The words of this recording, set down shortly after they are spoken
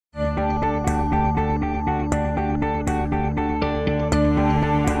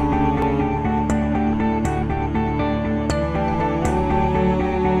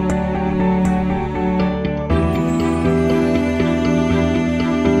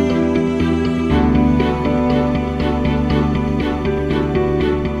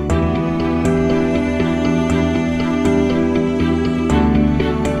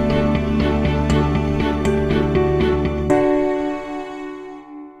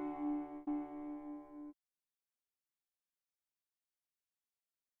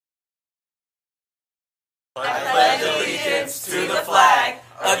I pledge allegiance to the flag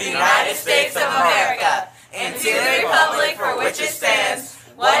of the United States of America and to the republic for which it stands,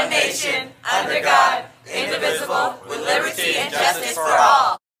 one nation, under God, indivisible, with liberty and justice for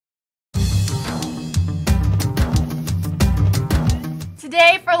all.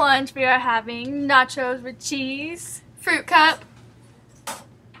 Today for lunch we are having nachos with cheese, fruit cup,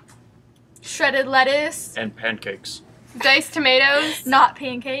 shredded lettuce, and pancakes. diced tomatoes, not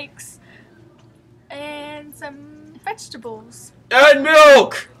pancakes, and some vegetables. And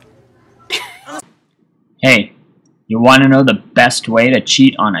milk! Hey, you want to know the best way to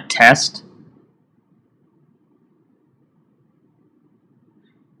cheat on a test?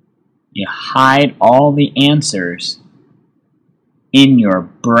 You hide all the answers in your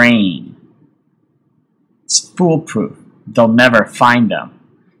brain. It's foolproof. They'll never find them.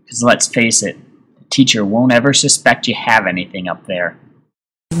 Because let's face it, the teacher won't ever suspect you have anything up there.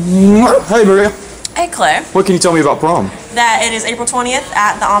 Hey, Maria. Hey, Claire. What can you tell me about prom? That it is April 20th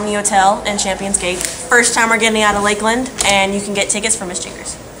at the Omni Hotel in Champions Gate. First time we're getting out of Lakeland, and you can get tickets from Miss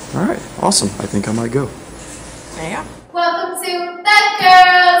Jingers. All right, awesome. I think I might go. There you go. Welcome to the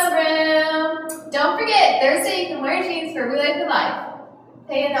girls' room. Don't forget, Thursday you can wear jeans for Relay for Life.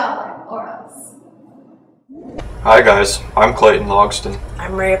 Pay $1 or else. Hi guys, I'm Clayton Logston.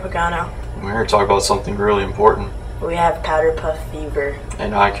 I'm Maria Pagano. We're here to talk about something really important. We have powder puff fever.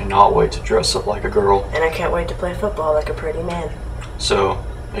 And I cannot wait to dress up like a girl. And I can't wait to play football like a pretty man. So,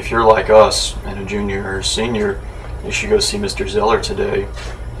 if you're like us and a junior or a senior, you should go see Mr. Zeller today.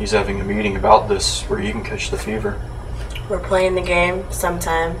 He's having a meeting about this where you can catch the fever. We're playing the game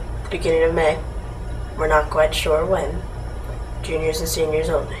sometime beginning of May. We're not quite sure when. Juniors and seniors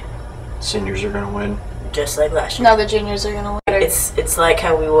only. Seniors are going to win. Just like last year. No, the juniors are gonna win. It's like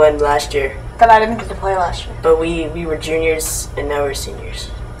how we won last year. But I didn't get to play last year. But we were juniors and now we're seniors.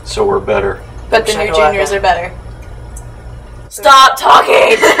 So we're better. But the new juniors are better. Stop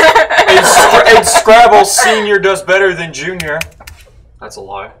talking! In Scrabble, senior does better than junior. That's a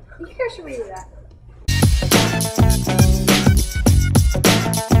lie. You guys should read that.